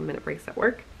like 15-minute breaks at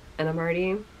work, and I'm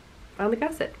already on the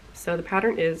gusset. So the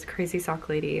pattern is Crazy Sock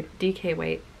Lady DK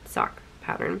weight sock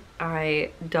pattern.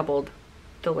 I doubled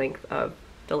the length of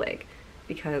the leg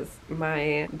because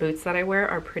my boots that I wear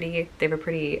are they have a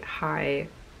pretty high,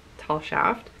 tall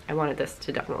shaft. I wanted this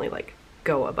to definitely like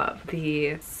go above.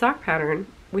 The sock pattern,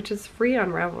 which is free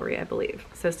on Ravelry, I believe,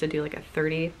 says to do like a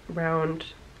 30 round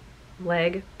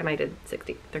leg, and I did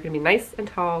 60. They're gonna be nice and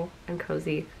tall and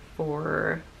cozy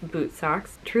for boot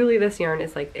socks. Truly, this yarn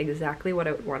is like exactly what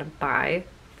I would want to buy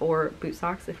for boot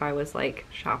socks if I was like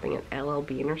shopping at LL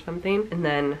Bean or something. And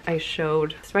then I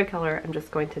showed this red color. I'm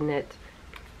just going to knit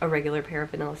a regular pair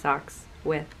of vanilla socks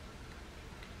with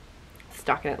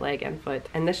stockinette leg and foot,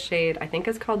 and this shade I think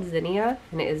is called Zinnia,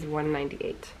 and it is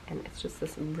 198, and it's just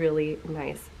this really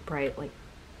nice bright like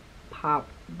pop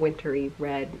wintry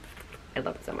red. I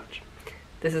love it so much.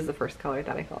 This is the first color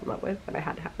that I fell in love with, and I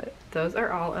had to have it. Those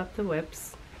are all of the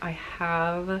WIPs. I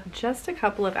have just a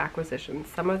couple of acquisitions.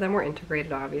 Some of them were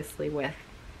integrated obviously with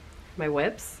my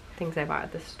WIPs, things I bought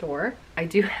at the store. I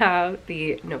do have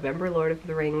the November Lord of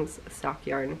the Rings Stock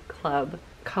Yarn Club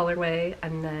colorway,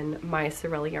 and then my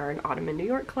Sorella Yarn Autumn in New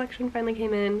York collection finally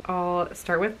came in. I'll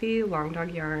start with the Long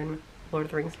Dog Yarn Lord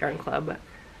of the Rings Yarn Club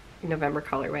November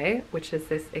colorway, which is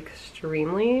this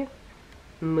extremely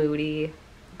moody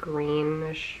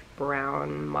greenish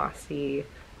brown mossy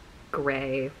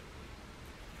gray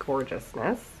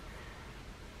gorgeousness.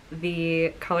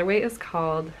 The colorway is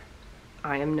called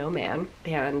I Am No Man,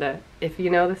 and if you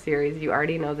know the series, you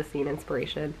already know the scene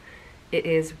inspiration. It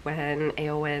is when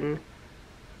Éowyn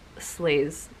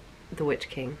slays the Witch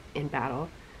King in battle,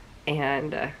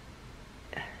 and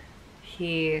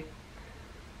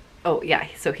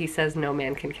so he says no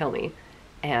man can kill me,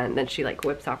 and then she like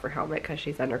whips off her helmet because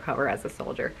she's undercover as a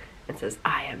soldier and says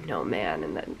I am no man,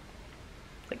 and then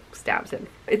like stabs him.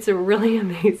 It's a really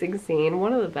amazing scene,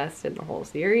 one of the best in the whole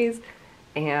series,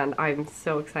 and I'm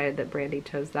so excited that Brandy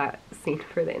chose that scene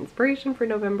for the inspiration for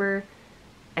November,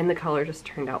 and the color just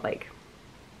turned out like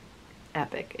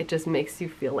epic. It just makes you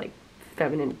feel like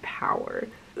feminine power.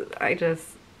 I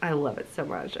love it so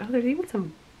much. Oh, there's even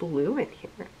some blue in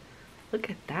here. Look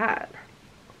at that.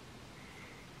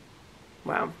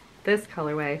 Wow, this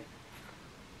colorway,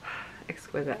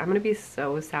 exquisite. I'm gonna be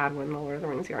so sad when the Lord of the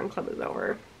Rings Yarn Club is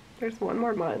over. There's one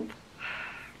more month.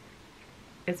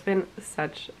 It's been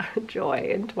such a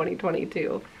joy in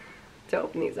 2022 to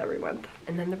open these every month.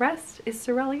 And then the rest is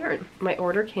Sorella yarn. My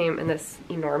order came in this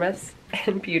enormous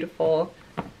and beautiful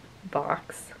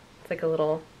box. It's like a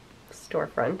little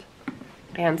storefront.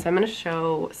 And so I'm going to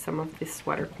show some of the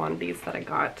sweater quantities that I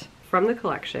got from the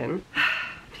collection.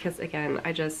 Because again,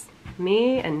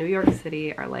 me and New York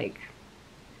City are like,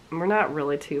 we're not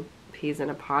really two peas in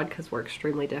a pod because we're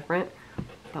extremely different,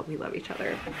 but we love each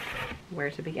other.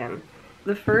 Where to begin?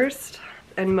 The first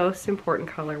and most important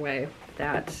colorway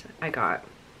that I got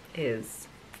is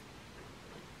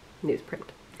newsprint.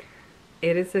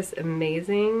 It is this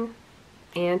amazing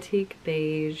antique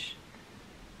beige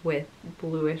with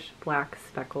bluish black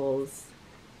speckles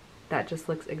that just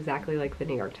looks exactly like the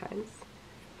New York Times.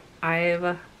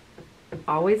 I've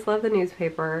always loved the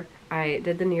newspaper. I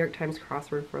did the New York Times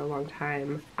crossword for a long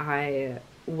time. I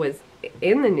was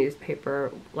in the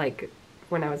newspaper like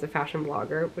when I was a fashion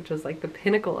blogger, which was like the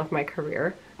pinnacle of my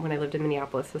career. When I lived in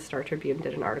Minneapolis, the Star Tribune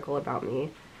did an article about me,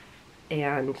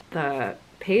 and the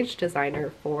page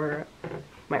designer for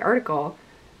my article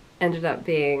ended up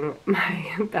being my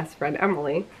best friend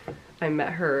Emily. I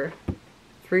met her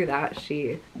through that.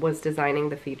 She was designing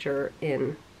the feature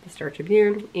in the Star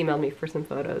Tribune, emailed me for some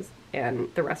photos,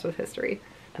 and the rest was history.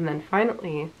 And then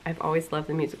finally, I've always loved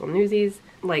the musical Newsies.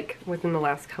 Like within the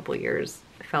last couple years,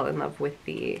 I fell in love with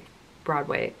the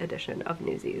Broadway edition of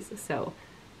Newsies. So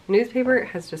newspaper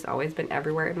has just always been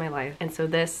everywhere in my life. And so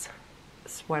this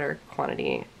sweater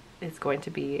quantity is going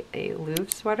to be a Louvre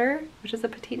sweater, which is a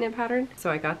petite knit pattern. So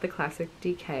I got the classic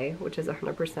DK, which is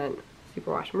 100%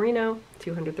 superwash merino,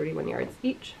 231 yards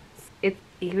each. It's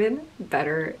even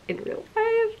better in real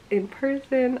life, in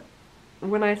person.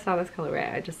 When I saw this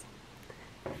colorway,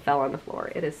 fell on the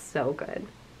floor. It is so good.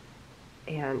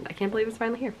 And I can't believe it's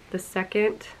finally here. The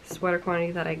second sweater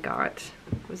quantity that I got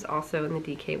was also in the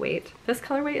DK weight. This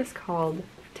colorway is called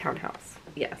Townhouse.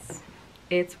 Yes,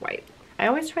 it's white. I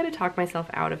always try to talk myself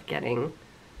out of getting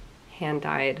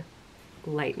hand-dyed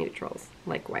light neutrals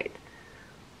like white,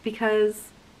 because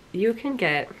you can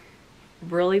get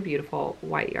really beautiful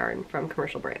white yarn from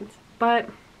commercial brands, but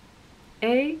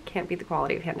A, can't beat the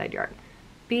quality of hand-dyed yarn.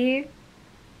 B,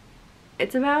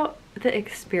 it's about the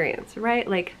experience, right?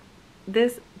 Like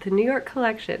this, the New York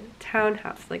collection,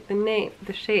 Townhouse, like the name,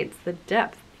 the shades, the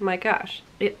depth, my gosh,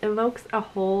 it evokes a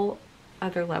whole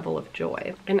other level of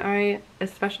joy. And I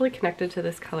especially connected to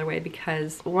this colorway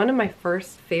because one of my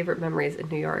first favorite memories in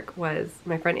New York was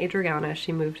my friend Adriana.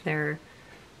 She moved there,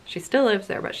 she still lives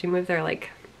there, but she moved there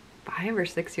like 5 or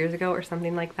 6 years ago or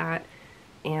something like that.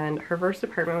 And her first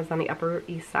apartment was on the Upper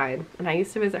East Side, and I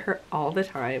used to visit her all the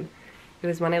time. It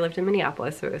was when I lived in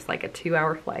Minneapolis, so it was like a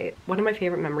 2-hour flight. One of my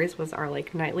favorite memories was our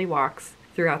like nightly walks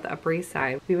throughout the Upper East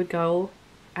Side. We would go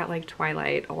at like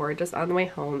twilight or just on the way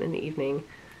home in the evening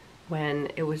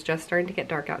when it was just starting to get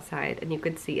dark outside, and you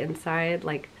could see inside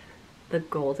like the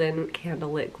golden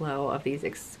candlelit glow of these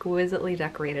exquisitely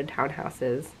decorated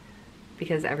townhouses,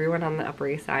 because everyone on the Upper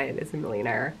East Side is a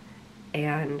millionaire.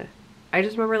 And I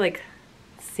just remember like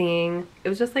seeing, it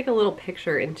was just like a little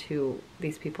picture into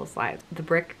these people's lives. The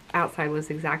brick outside was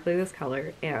exactly this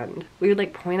color, and we would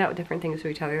like point out different things to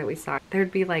each other that we saw.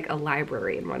 There'd be like a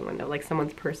library in one window, like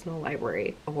someone's personal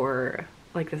library, or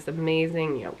like this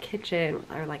amazing, you know, kitchen,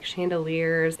 or like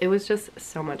chandeliers. It was just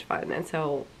so much fun. And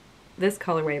so this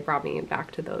colorway brought me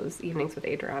back to those evenings with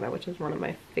Adriana, which is one of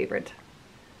my favorite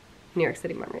New York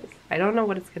City memories. I don't know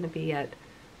what it's gonna be yet.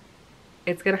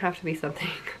 It's gonna have to be something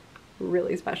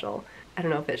really special. I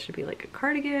don't know if it should be like a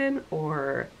cardigan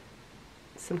or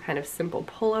some kind of simple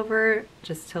pullover,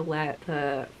 just to let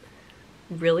the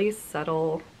really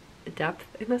subtle depth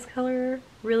in this color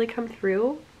really come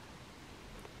through.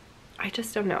 I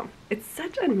just don't know. It's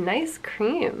such a nice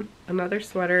cream. Another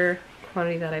sweater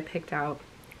quantity that I picked out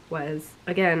was,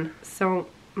 again, so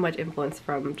much influence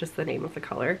from just the name of the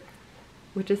color,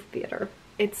 which is Theater.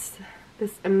 It's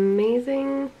this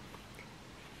amazing,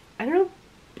 I don't know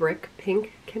if brick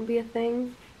pink can be a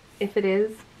thing. If it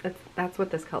is, that's what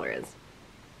this color is.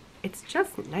 It's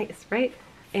just nice, right?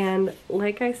 And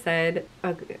like I said,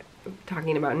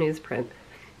 talking about newsprint,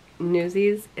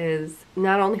 Newsies is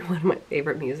not only one of my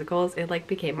favorite musicals, it like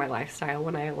became my lifestyle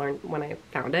when I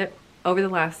found it. Over the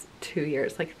last 2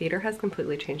 years, like theater has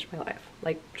completely changed my life,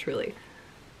 like truly.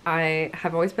 I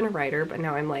have always been a writer, but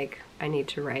now I'm like, I need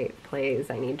to write plays,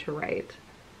 I need to write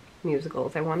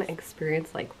musicals. I want to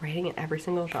experience like writing in every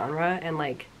single genre. And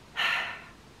like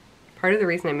part of the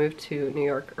reason I moved to New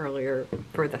York earlier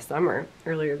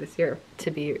this year,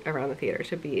 to be around the theater,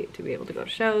 to be able to go to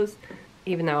shows,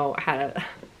 even though I had a,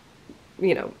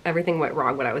 you know, everything went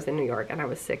wrong when I was in New York and I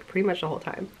was sick pretty much the whole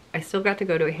time. I still got to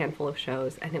go to a handful of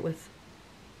shows, and it was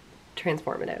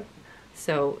transformative.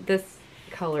 So this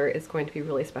color is going to be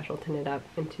really special to knit up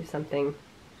into something,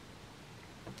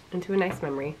 into a nice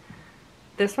memory.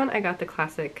 This one I got the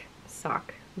classic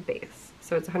sock base.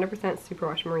 So it's 100%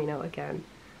 superwash merino again,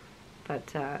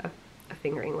 but a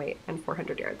fingering weight and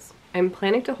 400 yards. I'm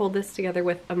planning to hold this together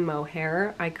with a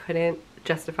mohair. I couldn't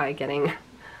justify getting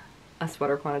a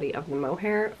sweater quantity of the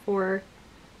mohair for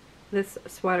this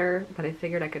sweater, but I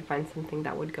figured I could find something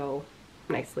that would go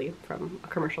nicely from a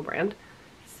commercial brand.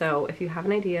 So if you have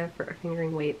an idea for a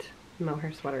fingering weight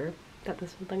mohair sweater that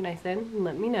this would look nice in,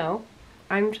 let me know.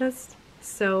 I'm just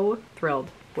so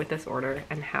thrilled with this order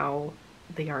and how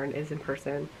the yarn is in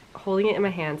person. Holding it in my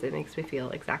hands, it makes me feel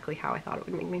exactly how I thought it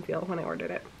would make me feel when I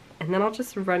ordered it. And then I'll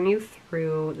just run you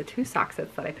through the 2 sock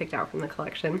sets that I picked out from the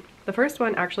collection. The first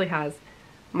one actually has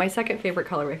my second favorite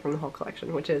colorway from the whole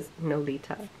collection, which is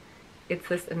Nolita. It's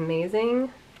this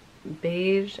amazing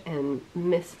beige and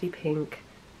misty pink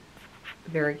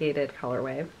variegated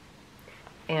colorway,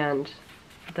 and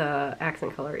the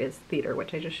accent color is Theater,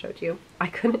 which I just showed you. I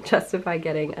couldn't justify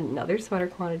getting another sweater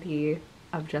quantity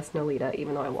of just Nolita,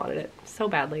 even though I wanted it so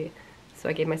badly, so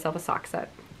I gave myself a sock set.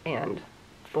 And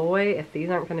boy, if these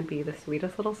aren't going to be the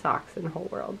sweetest little socks in the whole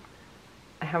world.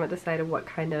 I haven't decided what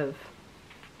kind of,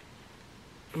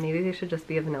 maybe they should just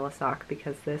be a vanilla sock,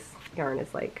 because this yarn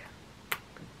is like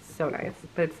so nice.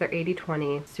 But it's their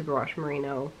 80/20 superwash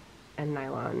merino and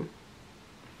nylon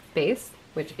base,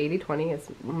 which 80/20 is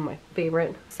my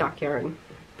favorite sock yarn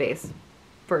base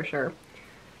for sure.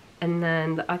 And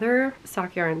then the other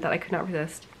sock yarn that I could not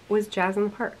resist was Jazz in the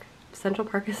Park. Central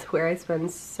Park is where I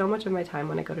spend so much of my time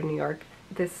when I go to New York.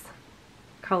 This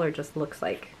color just looks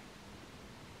like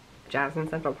Jazz in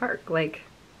Central Park. Like,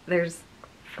 There's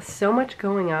so much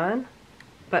going on,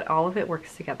 but all of it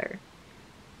works together.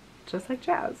 Just like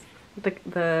jazz.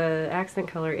 The accent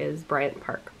color is Bryant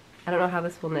Park. I don't know how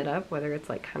this will knit up, whether it's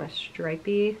like kind of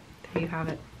stripy. There you have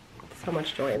it. So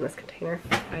much joy in this container,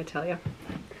 I tell you.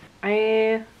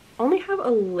 I only have a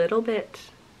little bit,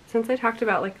 since I talked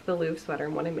about like the Louvre sweater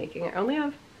and what I'm making, I only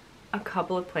have a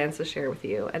couple of plans to share with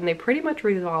you, and they pretty much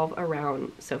revolve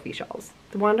around Sophie shawls.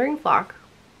 The Wandering Flock,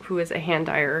 who is a hand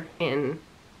dyer in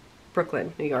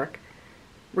Brooklyn, New York,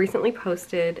 recently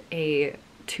posted a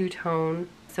two-tone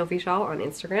Sophie shawl on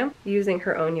Instagram using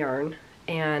her own yarn,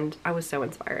 and I was so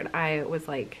inspired. I was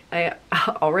like, I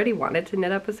already wanted to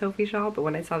knit up a Sophie shawl, but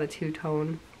when I saw the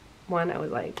two-tone one, I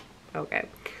was like, okay.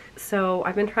 So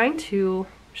I've been trying to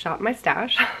shop my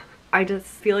stash. I just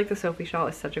feel like the Sophie shawl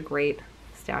is such a great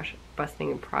stash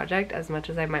busting project. As much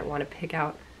as I might want to pick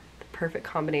out the perfect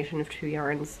combination of two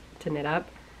yarns to knit up,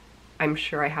 I'm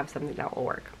sure I have something that will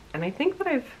work. And I think that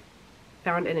I've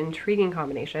found an intriguing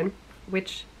combination,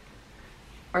 which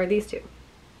are these two.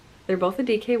 They're both a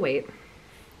DK weight.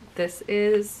 This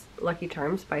is Lucky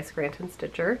Charms by Scranton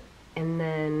Stitcher, and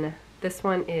then this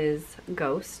one is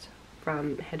Ghost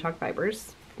from Hedgehog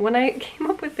Fibers. When I came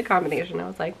up with the combination, I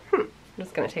was like, I'm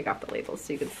just gonna take off the labels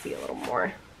so you can see a little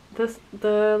more.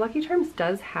 The Lucky Charms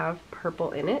does have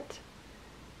purple in it.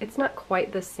 It's not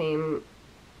quite the same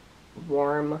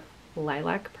warm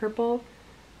lilac purple,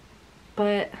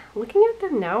 but looking at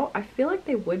them now, I feel like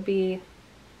they would be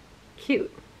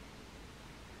cute.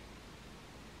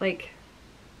 Like,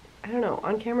 I don't know,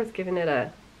 on camera's giving it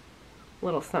a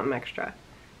little something extra.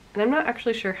 And I'm not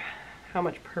actually sure how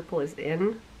much purple is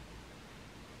in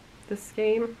this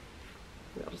skein.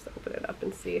 I'll just open it up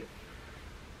and see.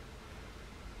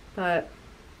 But,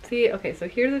 see, okay, so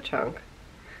here's a chunk.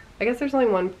 I guess there's only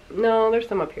one, no, there's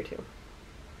some up here too.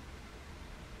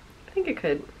 I think it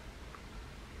could.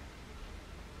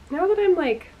 Now that I'm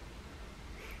like,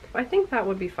 I think that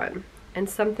would be fun. And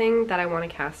something that I want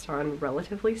to cast on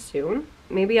relatively soon.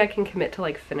 Maybe I can commit to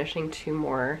like finishing 2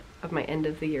 more of my end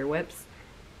of the year WIPs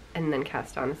and then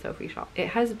cast on a Sophie shawl. It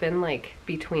has been like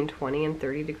between 20 and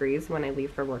 30 degrees when I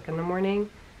leave for work in the morning,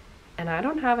 and I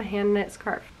don't have a hand knit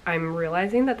scarf. I'm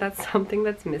realizing that that's something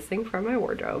that's missing from my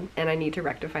wardrobe, and I need to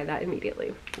rectify that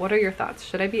immediately. What are your thoughts?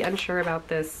 Should I be unsure about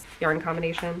this yarn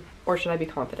combination, or should I be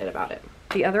confident about it?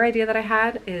 The other idea that I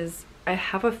had is I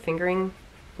have a fingering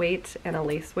weight and a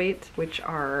lace weight, which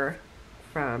are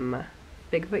from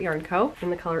Bigfoot Yarn Co. in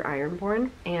the color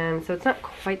Ironborn, and so it's not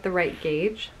quite the right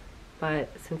gauge, but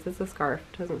since it's a scarf,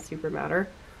 it doesn't super matter,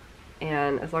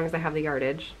 and as long as I have the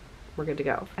yardage, we're good to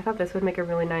go. I thought this would make a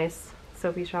really nice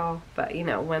Sophie shawl, but you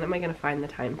know, when am I going to find the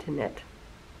time to knit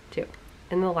too?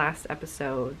 In the last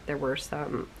episode, there were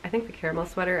some, I think the caramel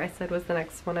sweater I said was the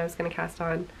next one I was going to cast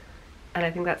on, and I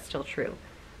think that's still true.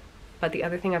 But the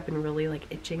other thing I've been really like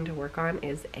itching to work on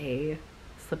is a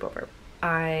slipover.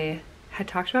 I had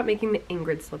talked about making the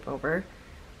Ingrid slipover,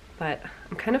 but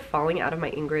I'm kind of falling out of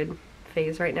my Ingrid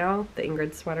phase right now. The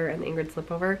Ingrid sweater and the Ingrid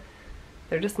slipover,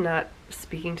 they're just not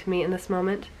speaking to me in this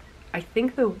moment. I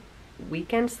think the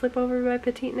Weekend slipover by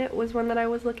PetiteKnit was one that I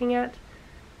was looking at,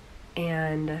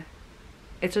 and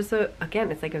it's just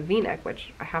again, it's like a v-neck,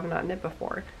 which I have not knit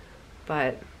before,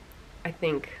 but I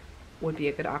think would be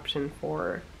a good option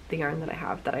for the yarn that I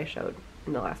have that I showed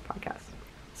in the last podcast.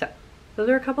 So those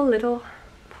are a couple little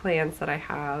plans that I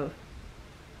have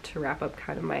to wrap up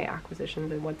kind of my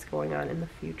acquisitions and what's going on in the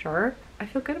future. I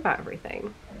feel good about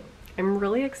everything. I'm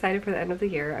really excited for the end of the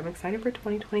year. I'm excited for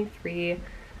 2023.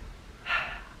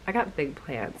 I got big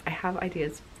plans. I have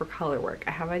ideas for color work.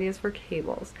 I have ideas for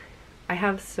cables. I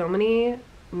have so many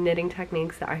knitting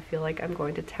techniques that I feel like I'm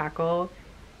going to tackle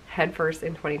headfirst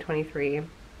in 2023.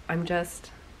 I'm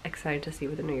just excited to see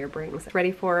what the new year brings.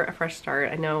 Ready for a fresh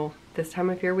start. I know this time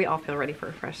of year we all feel ready for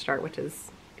a fresh start, which is,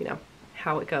 you know,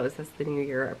 how it goes as the new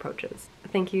year approaches.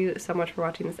 Thank you so much for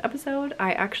watching this episode.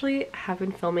 I actually have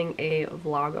been filming a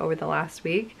vlog over the last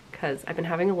week because I've been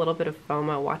having a little bit of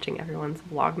FOMO watching everyone's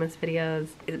Vlogmas videos.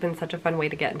 It's been such a fun way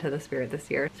to get into the spirit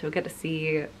this year. So get to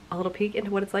see a little peek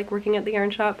into what it's like working at the yarn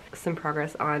shop, some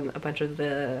progress on a bunch of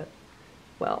the,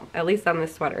 well, at least on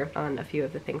this sweater, on a few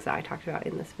of the things that I talked about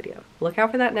in this video. Look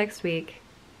out for that next week,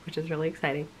 which is really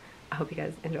exciting. I hope you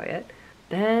guys enjoy it.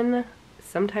 Then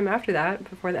sometime after that,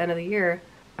 before the end of the year,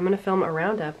 I'm gonna film a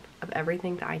roundup of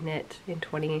everything that I knit in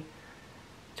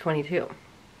 2022,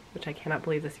 which I cannot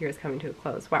believe this year is coming to a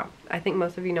close. Wow. I think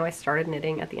most of you know I started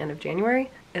knitting at the end of January.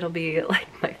 It'll be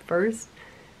like my first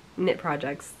knit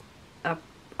projects up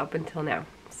until now.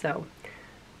 So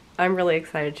I'm really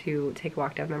excited to take a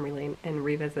walk down memory lane and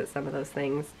revisit some of those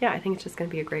things. Yeah, I think it's just going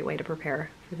to be a great way to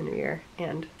prepare for the new year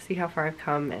and see how far I've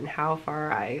come and how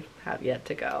far I have yet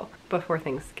to go. Before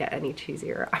things get any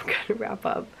cheesier, I'm going to wrap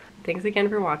up. Thanks again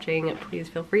for watching. Please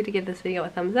feel free to give this video a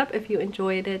thumbs up if you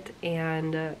enjoyed it,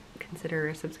 and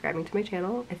consider subscribing to my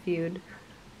channel if you'd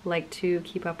like to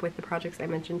keep up with the projects I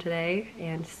mentioned today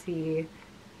and see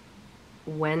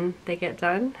when they get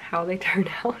done, how they turn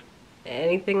out,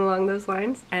 anything along those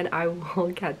lines, and I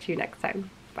will catch you next time.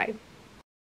 Bye.